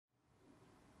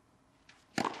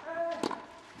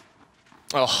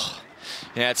Oh,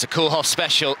 yeah, it's a Koolhof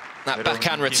special. That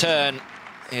backhand return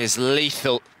is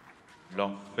lethal.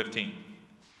 Long 15.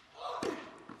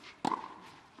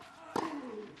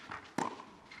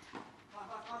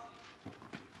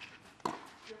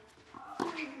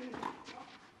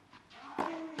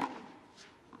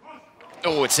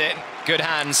 Oh, it's in. Good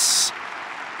hands.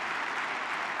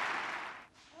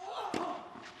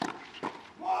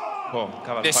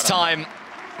 This time,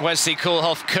 Wesley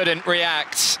Koolhof couldn't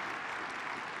react.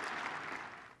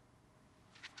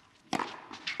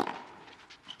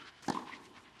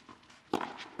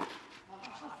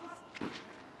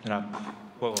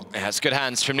 It has good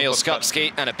hands from Koolhof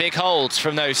Skupski and a big hold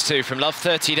from those two, from love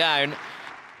 30 down.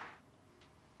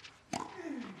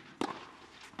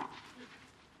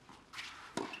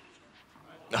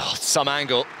 Oh, some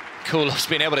angle Koolhof's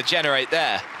been able to generate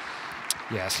there.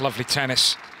 Yeah, it's lovely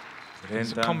tennis.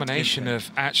 It's a combination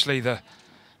of actually the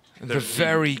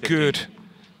very good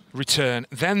return,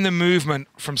 then the movement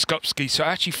from Skupski, so it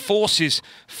actually forces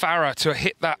Farah to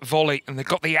hit that volley, and they've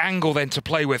got the angle then to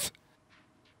play with.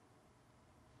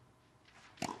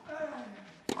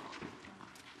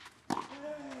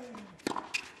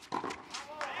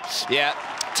 Yeah,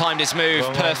 timed his move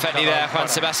perfectly there, Juan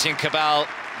Sebastian Cabal,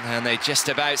 and they just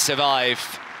about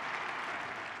survive.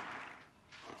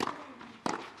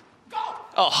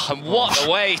 Oh, and what a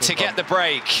way to get the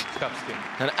break.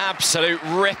 An absolute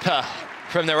ripper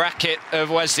from the racket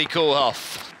of Wesley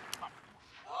Koolhof.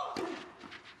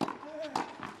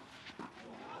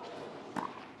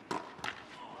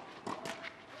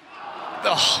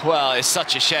 Oh, well, it's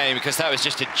such a shame because that was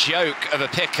just a joke of a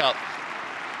pickup.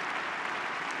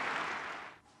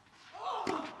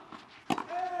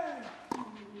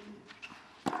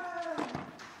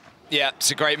 Yeah,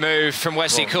 it's a great move from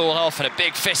Wesley Koolhof and a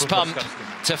big fist pump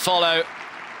to follow.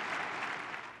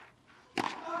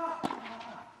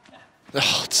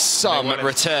 Oh, some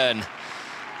return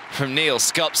from Koolhof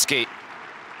Skupski.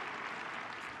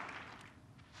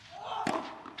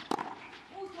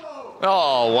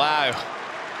 Oh, wow.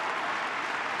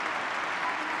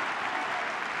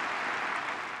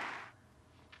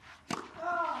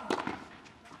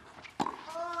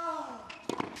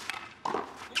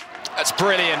 That's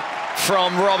brilliant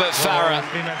from Robert Farah.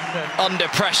 Under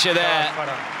pressure there,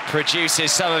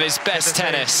 produces some of his best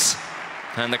tennis.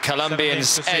 And the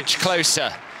Colombians edge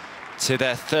closer to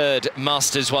their third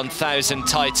Masters 1000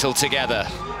 title together.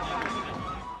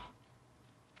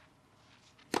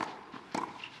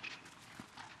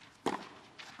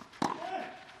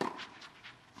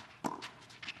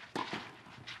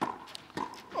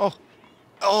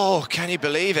 Oh, can you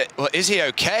believe it? Well, is he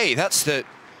okay? That's the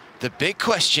big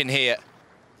question here.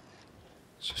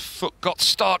 His foot got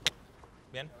stuck.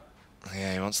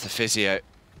 Yeah, he wants the physio.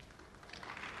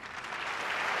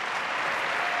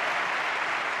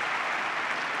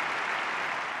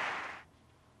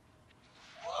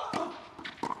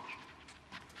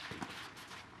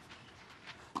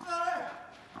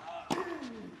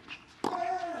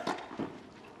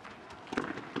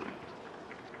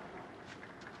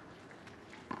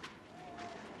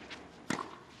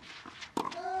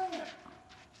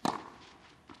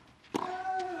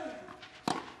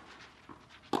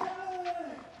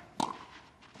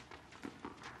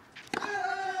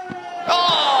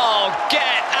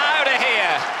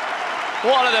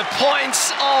 One of the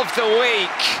points of the week.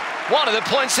 One of the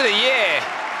points of the year.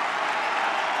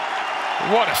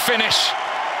 What a finish.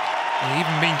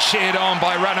 Even been cheered on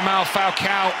by Radamel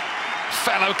Falcao,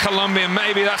 fellow Colombian.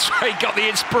 Maybe that's where he got the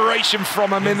inspiration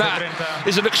from him in that.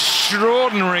 Is an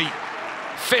extraordinary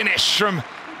finish from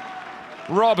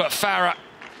Robert Farah.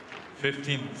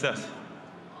 15 sets.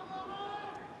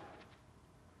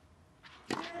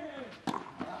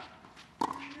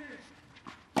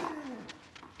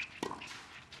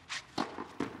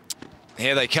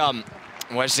 Here they come,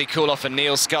 Wesley Koolhof and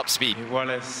Koolhof Skupski.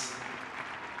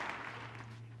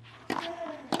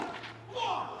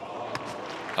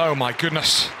 Oh my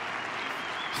goodness.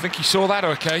 I think he saw that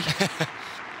okay.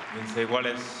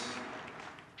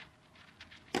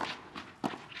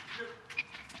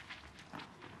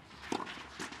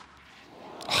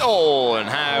 Oh, and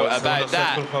how about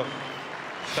that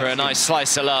for a nice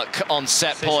slice of luck on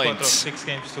set point. 6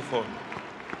 games to 4.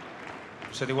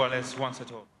 One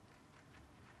set all.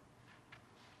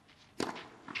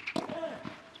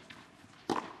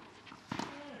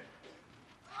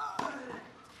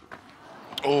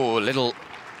 Oh, a little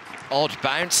odd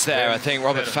bounce there. I think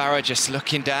Robert Farah just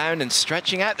looking down and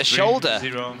stretching out the shoulder.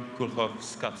 0, Koolhof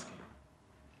Skupski.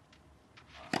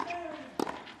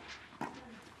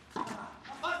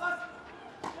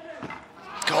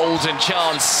 Golden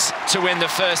chance to win the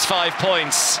first 5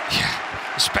 points. Yeah.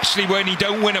 especially when you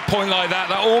don't win a point like that.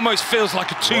 That almost feels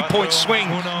like a 2-point swing,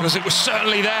 because it was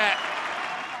certainly there.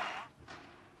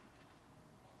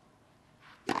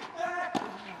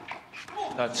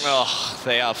 Oh,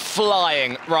 they are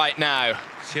flying right now.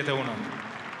 7-1.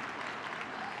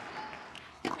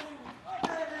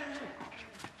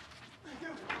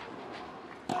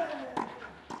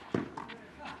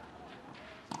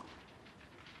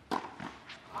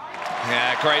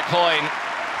 Yeah, great point.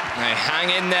 They hang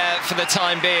in there for the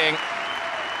time being.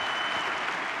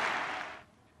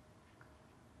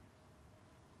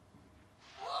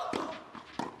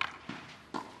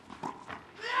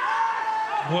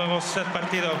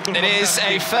 It is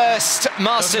a first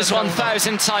Masters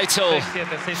 1000 title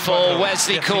for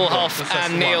Wesley Koolhof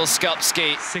and Neil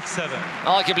Skupski.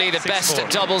 Arguably the best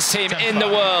doubles team in the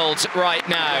world right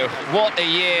now. What a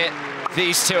year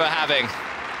these two are having.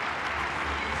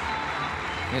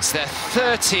 It's their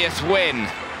 30th win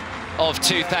of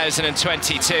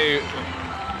 2022,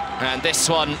 and this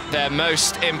one their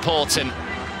most important.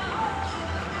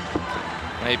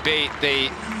 They beat the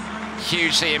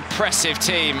hugely impressive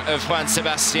team of Juan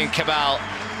Sebastian Cabal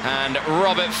and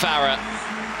Robert Farah.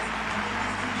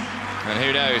 And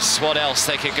who knows what else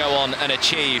they could go on and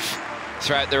achieve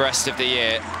throughout the rest of the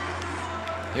year.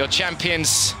 Your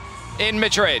champions in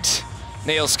Madrid,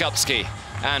 Neil Skupski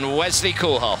and Wesley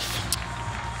Koolhof.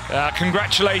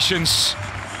 Congratulations.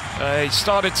 They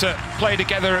started to play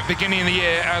together at the beginning of the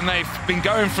year, and they've been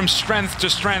going from strength to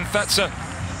strength. That's a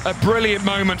brilliant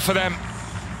moment for them.